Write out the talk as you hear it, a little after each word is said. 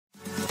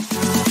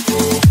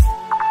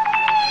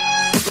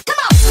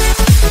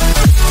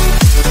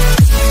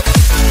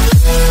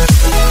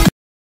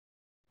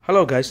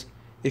Hello guys,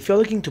 if you're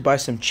looking to buy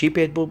some cheap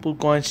 8-ball pool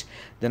coins,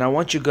 then I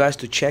want you guys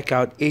to check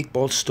out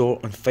 8-ball store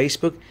on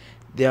Facebook.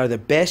 They are the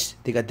best,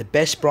 they got the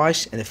best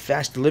price and a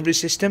fast delivery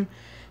system.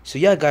 So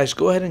yeah guys,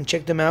 go ahead and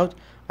check them out.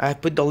 I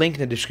have put the link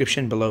in the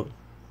description below.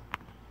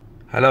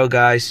 Hello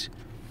guys,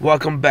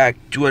 welcome back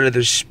to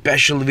another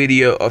special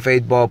video of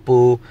 8-ball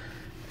pool.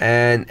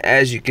 And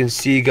as you can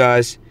see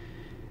guys,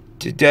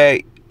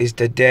 today is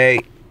the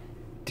day.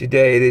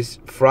 Today it is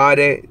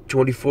Friday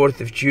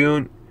 24th of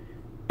June,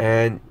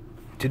 and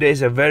today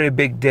is a very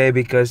big day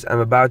because I'm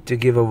about to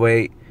give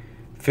away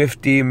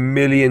 50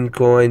 million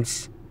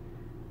coins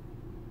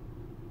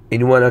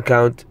in one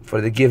account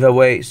for the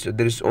giveaway. So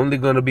there's only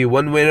going to be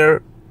one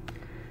winner.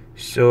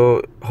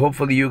 So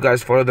hopefully you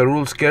guys follow the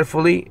rules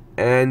carefully,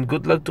 and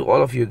good luck to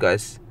all of you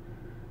guys.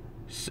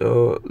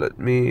 So let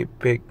me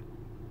pick,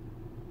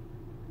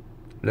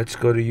 let's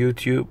go to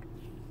YouTube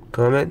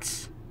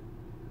comments,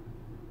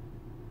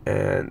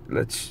 and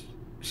let's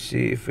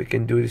see if we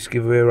can do this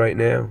giveaway right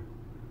now.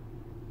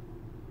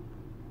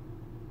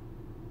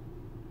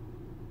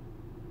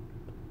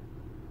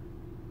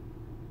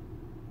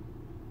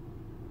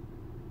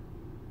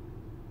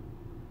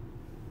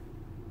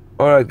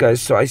 Alright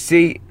guys, so I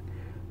see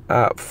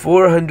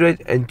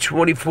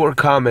 424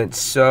 comments,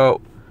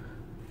 so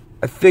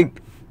I think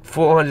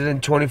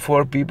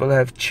 424 people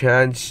have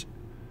chance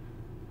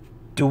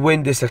to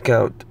win this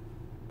account.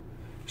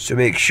 So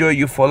make sure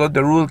you follow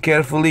the rule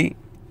carefully,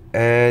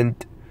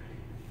 and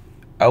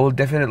I will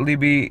definitely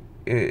be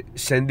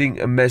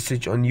sending a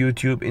message on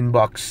YouTube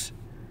inbox.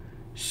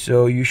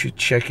 So you should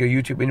check your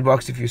YouTube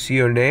inbox if you see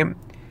your name.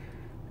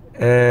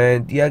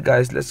 And yeah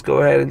guys, let's go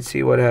ahead and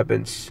see what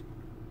happens.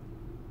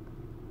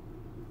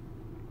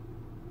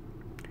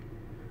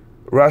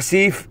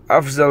 Rasif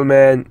Afzal,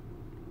 man.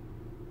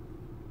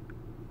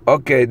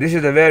 Okay, this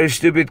is a very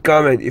stupid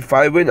comment. If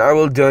I win, I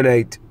will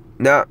donate.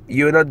 Nah,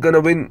 you're not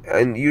gonna win,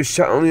 and you're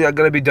certainly not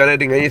gonna be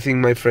donating anything,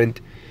 my friend,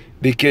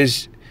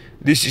 because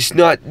this is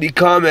not the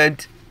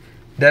comment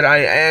that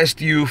I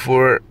asked you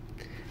for.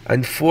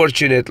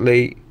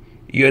 Unfortunately,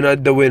 you're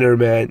not the winner,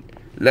 man.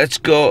 Let's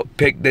go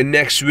pick the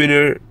next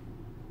winner.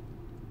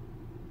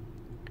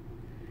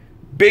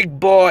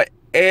 Big boy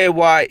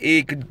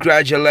AYE,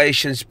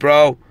 congratulations,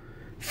 bro.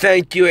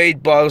 Thank you,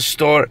 8-ball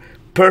store.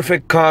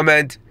 Perfect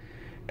comment.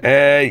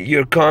 And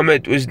your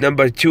comment was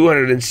number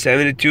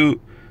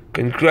 272.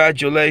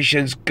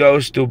 Congratulations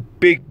goes to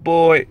Big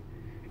Boy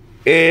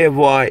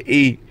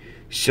AYE.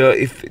 So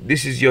if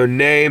this is your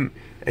name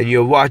and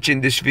you're watching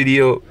this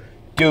video,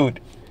 dude,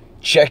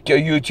 check your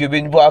YouTube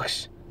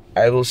inbox.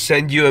 I will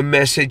send you a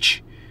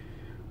message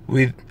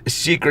with a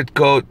secret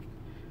code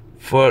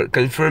for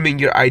confirming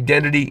your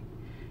identity.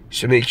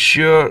 So make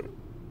sure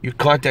you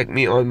contact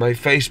me on my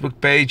Facebook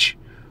page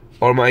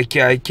or my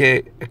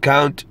KIK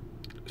account,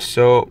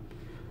 so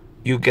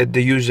you get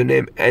the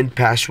username and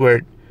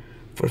password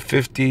for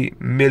 50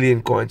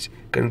 million coins.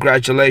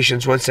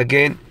 Congratulations once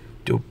again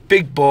to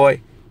Big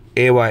Boy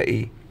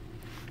AYE.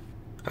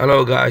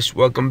 Hello guys,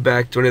 welcome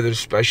back to another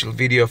special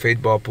video of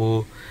 8-ball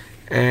pool.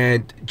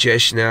 And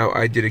just now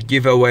I did a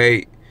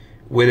giveaway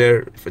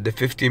winner for the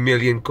 50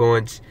 million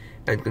coins,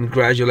 and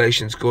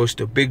congratulations goes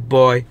to Big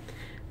Boy.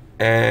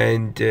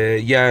 And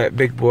yeah,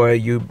 Big Boy,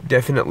 you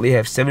definitely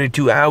have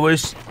 72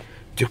 hours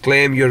to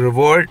claim your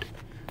reward.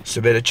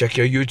 So better check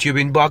your YouTube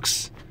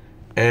inbox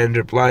and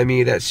reply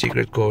me that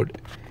secret code.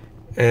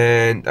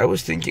 And I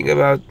was thinking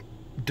about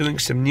doing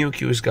some new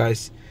queues,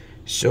 guys.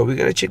 So we're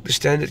gonna check the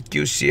standard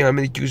queue, see how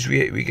many queues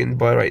we can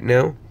buy right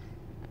now.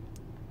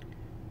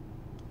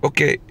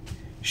 Okay,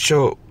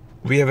 so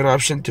we have an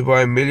option to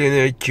buy a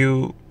millionaire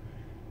queue.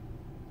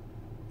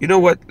 You know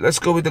what? Let's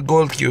go with the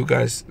gold queue,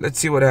 guys. Let's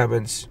see what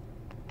happens.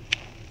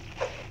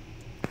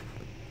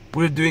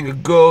 We're doing a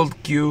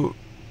gold queue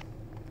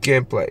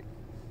gameplay.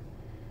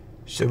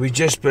 So we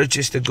just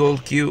purchased the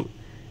gold queue.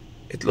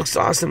 It looks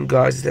awesome,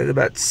 guys. It has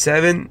about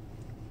 7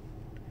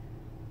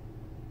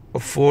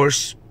 of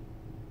force,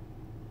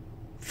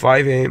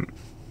 5 aim,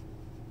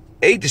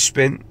 8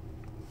 spin,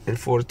 and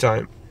 4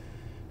 time.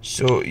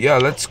 So yeah,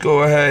 let's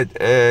go ahead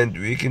and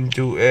we can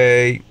do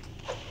a,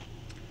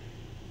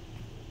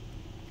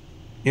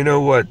 you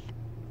know what,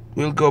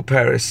 we'll go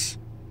Paris.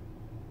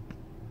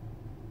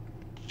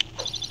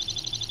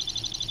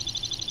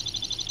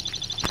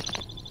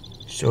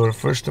 So our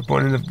first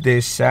opponent of the day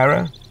is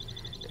Sarah.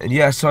 And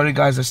yeah, sorry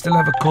guys, I still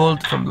have a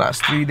cold from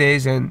last 3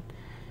 days, and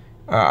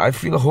I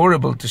feel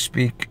horrible to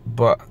speak,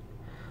 but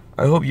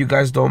I hope you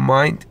guys don't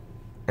mind.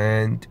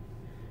 And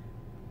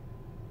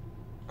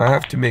I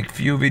have to make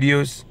few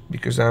videos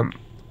because I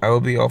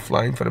will be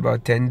offline for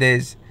about 10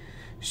 days.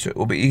 So it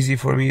will be easy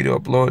for me to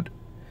upload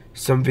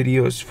some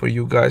videos for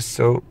you guys.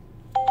 So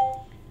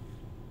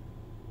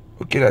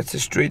okay, that's a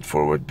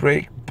straightforward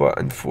break, but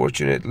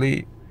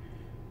unfortunately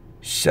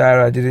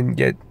Sarah didn't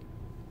get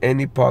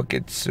any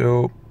pockets,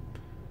 so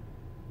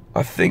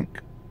I think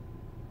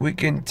we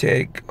can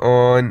take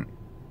on,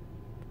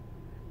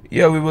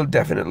 yeah, we will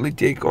definitely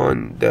take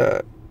on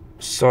the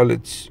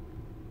solids.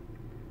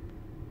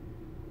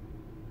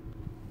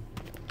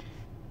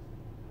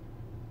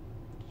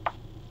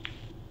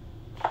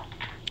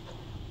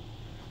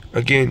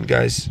 Again,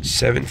 guys,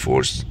 7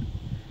 fours,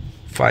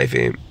 5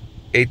 aim,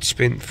 8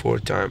 spin, 4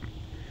 time.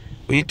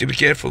 We need to be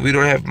careful. We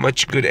don't have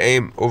much good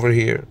aim over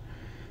here,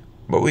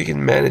 but we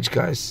can manage,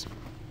 guys.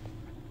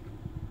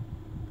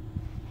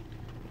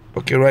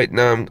 Okay, right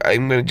now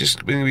I'm gonna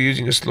be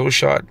using a slow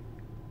shot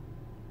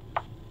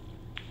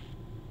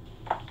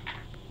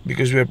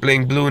because we're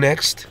playing blue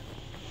next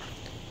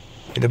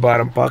in the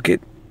bottom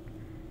pocket.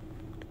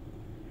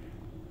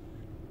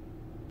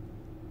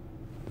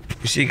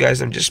 You see,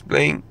 guys, I'm just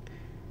playing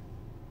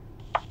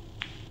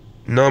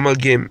normal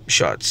game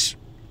shots.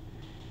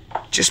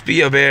 Just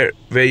be aware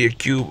where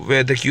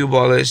the cue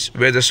ball is,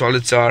 where the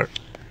solids are,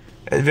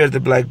 and where the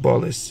black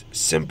ball is.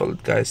 Simple,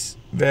 guys,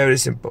 very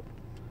simple.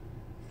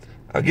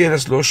 Again, a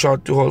slow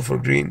shot to hold for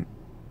green.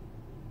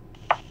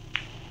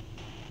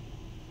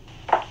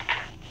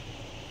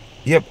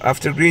 Yep,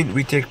 after green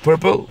we take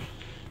purple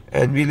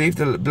and we leave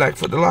the black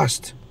for the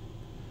last.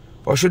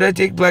 Or should I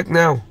take black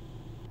now?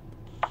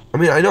 I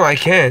mean, I know I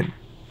can.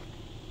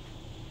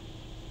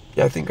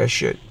 Yeah, I think I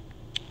should.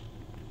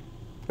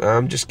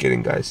 I'm just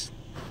kidding, guys.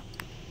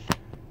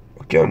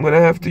 Okay, I'm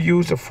gonna have to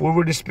use a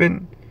forward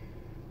spin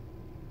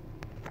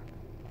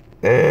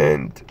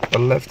and a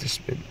left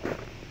spin.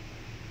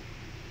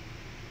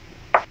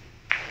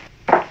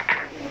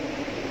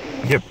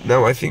 Yep,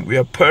 now I think we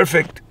are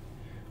perfect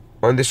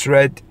on this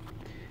red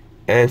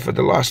and for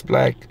the last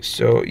black.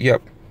 So,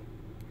 yep.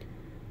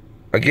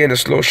 Again, a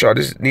slow shot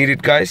is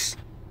needed, guys.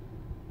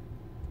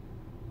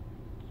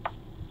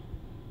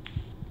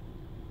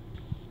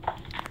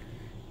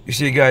 You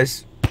see,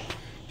 guys?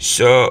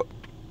 So,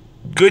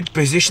 good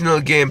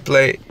positional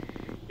gameplay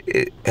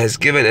has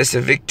given us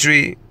a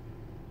victory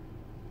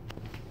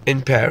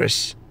in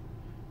Paris.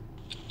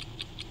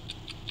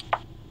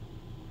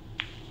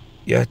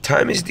 Yeah,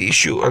 time is the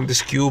issue on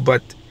this queue,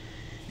 but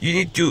you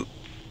need to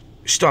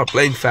start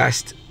playing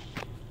fast.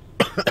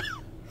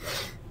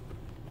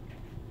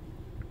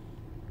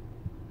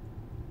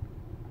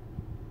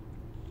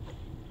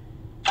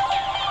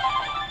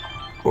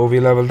 Oh, we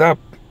leveled up.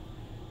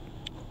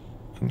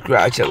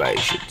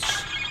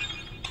 Congratulations.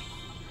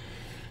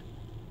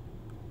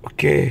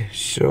 Okay,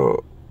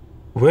 so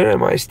where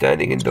am I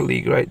standing in the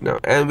league right now?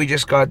 And we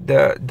just got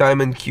the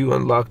diamond queue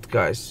unlocked,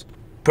 guys.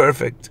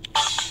 Perfect.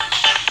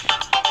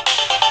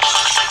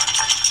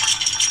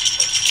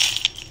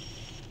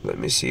 Let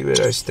me see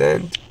where I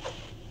stand.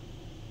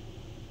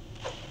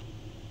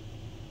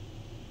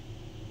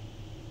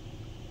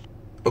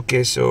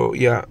 Okay, so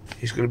yeah,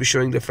 he's gonna be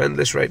showing the friend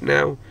list right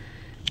now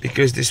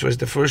because this was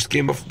the first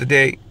game of the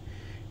day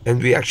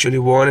and we actually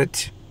won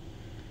it.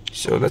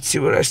 So let's see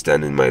where I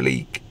stand in my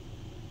league.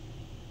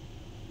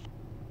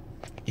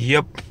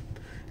 Yep,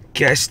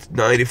 guest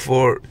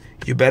 94.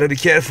 You better be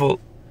careful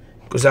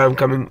because I'm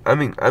coming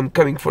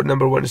for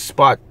 #1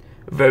 spot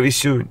very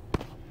soon.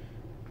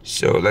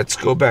 So let's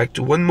go back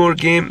to one more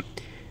game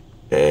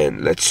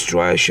and let's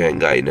try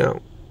Shanghai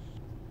now.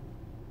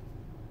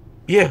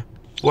 Yeah,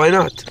 why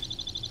not?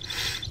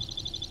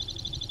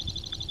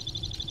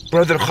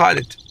 Brother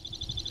Khalid,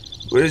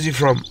 where is he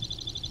from?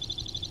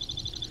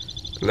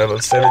 Level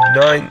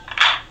 79.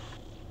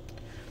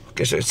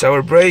 Okay, so it's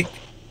our break.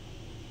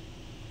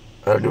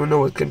 I don't even know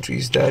what country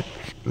is that.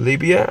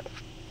 Libya?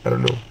 I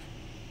don't know.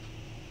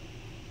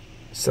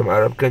 Some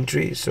Arab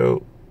country,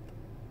 so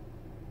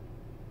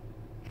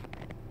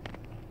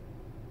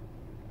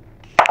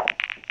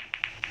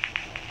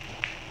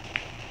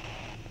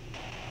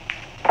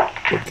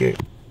okay.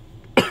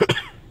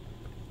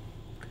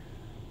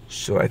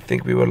 So I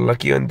think we were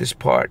lucky on this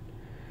part.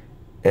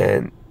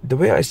 And the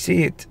way I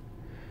see it,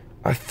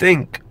 I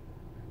think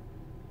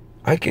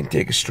I can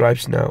take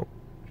stripes now.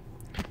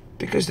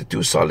 Because the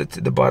two solids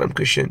at the bottom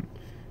cushion,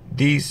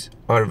 these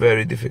are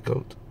very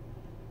difficult.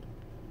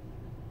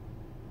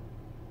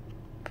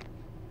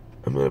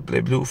 I'm gonna play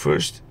blue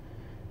first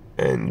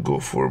and go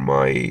for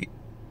my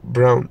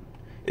brown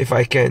if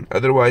I can,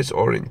 otherwise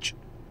orange.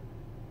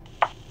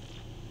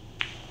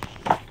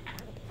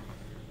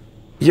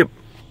 Yep,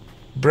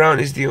 brown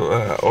is the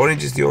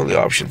orange is the only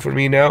option for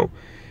me now,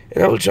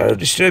 and I will try to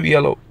disturb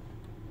yellow,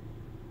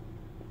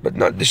 but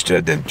not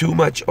disturb them too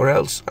much, or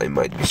else I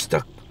might be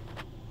stuck.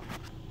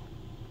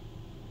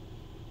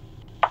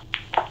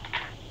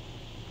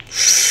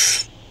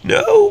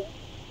 No!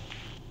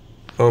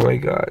 Oh my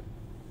god,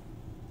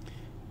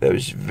 that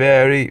was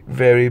very,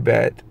 very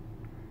bad.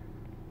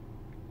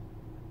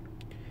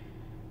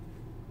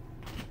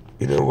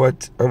 You know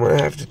what? I'm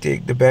gonna have to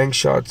take the bank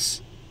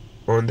shots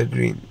on the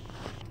green.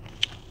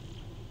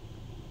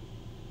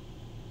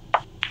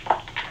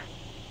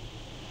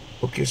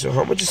 Okay, so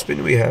how much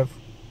spin we have?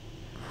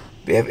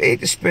 We have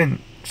 8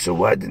 spin. So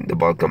why didn't the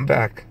ball come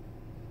back?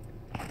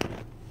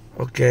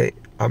 Okay,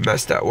 I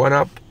messed that one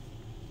up.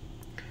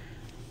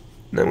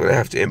 Now I'm gonna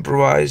have to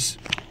improvise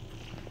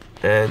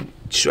and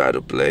try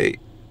to play.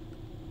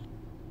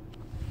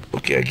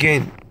 Okay,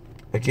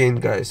 again,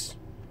 guys.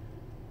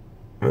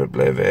 I'm gonna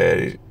play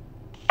very.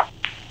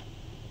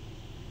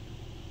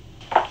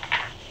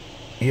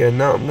 Yeah,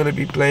 now I'm gonna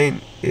be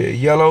playing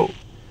yellow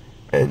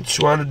and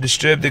trying to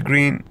disturb the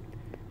green.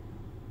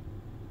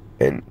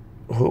 and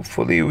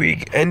hopefully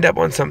we end up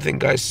on something,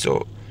 guys.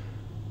 So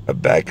a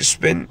back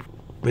spin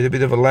with a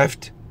bit of a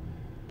left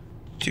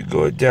to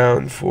go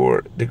down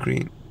for the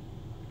green.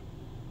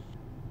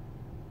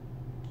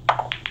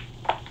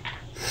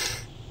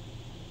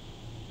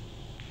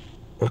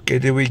 Okay,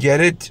 did we get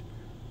it?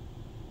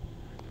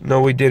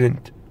 No, we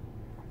didn't.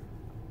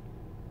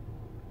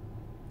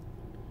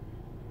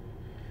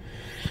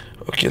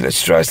 Okay,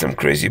 let's try some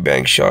crazy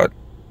bank shot.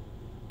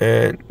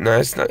 And no,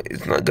 it's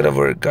not gonna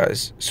work,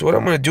 guys. So what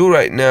I'm gonna do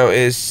right now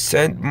is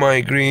send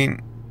my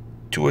green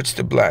towards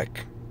the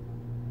black.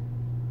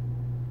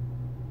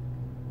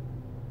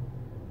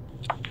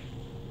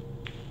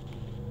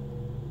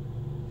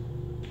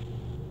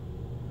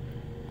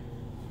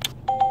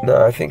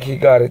 No, I think he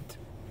got it.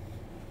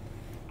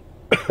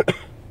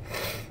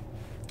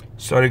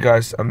 Sorry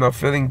guys, I'm not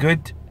feeling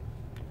good.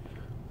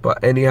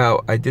 But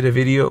anyhow, I did a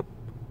video.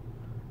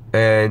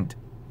 And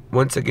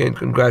once again,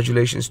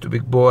 congratulations to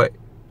Big Boy.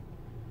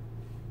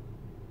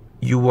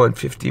 You won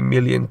 50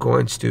 million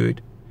coins,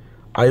 dude.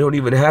 I don't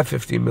even have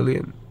 50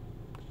 million.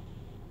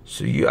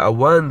 So you are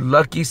one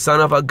lucky son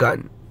of a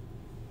gun.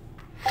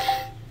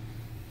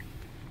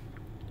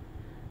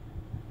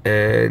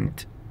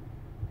 And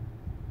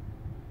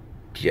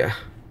yeah.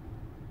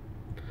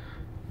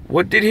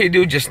 What did he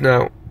do just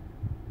now?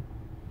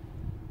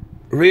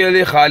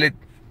 Really, Khalid?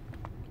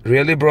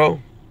 Really, bro?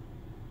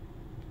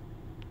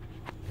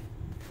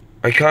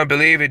 I can't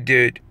believe it,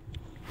 dude.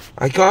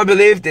 I can't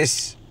believe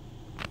this.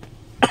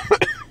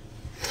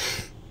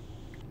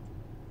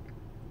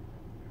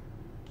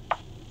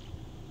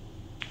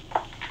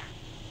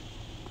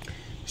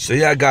 So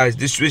yeah, guys,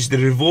 this was the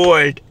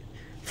reward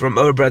from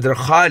our brother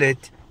Khalid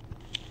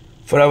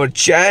for our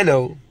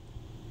channel.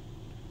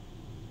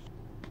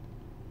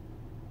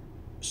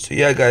 So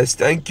yeah, guys,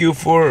 thank you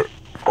for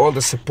all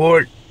the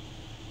support.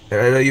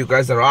 And I know you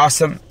guys are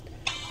awesome.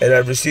 And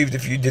I've received a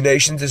few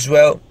donations as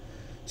well.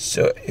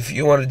 So if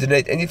you want to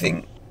donate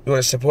anything, you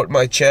want to support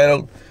my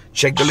channel,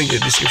 check the link in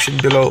the description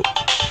below.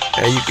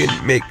 And you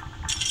can make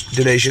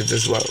donations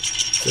as well.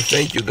 So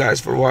thank you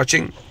guys for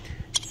watching.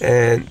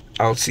 And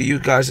I'll see you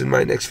guys in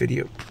my next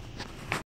video.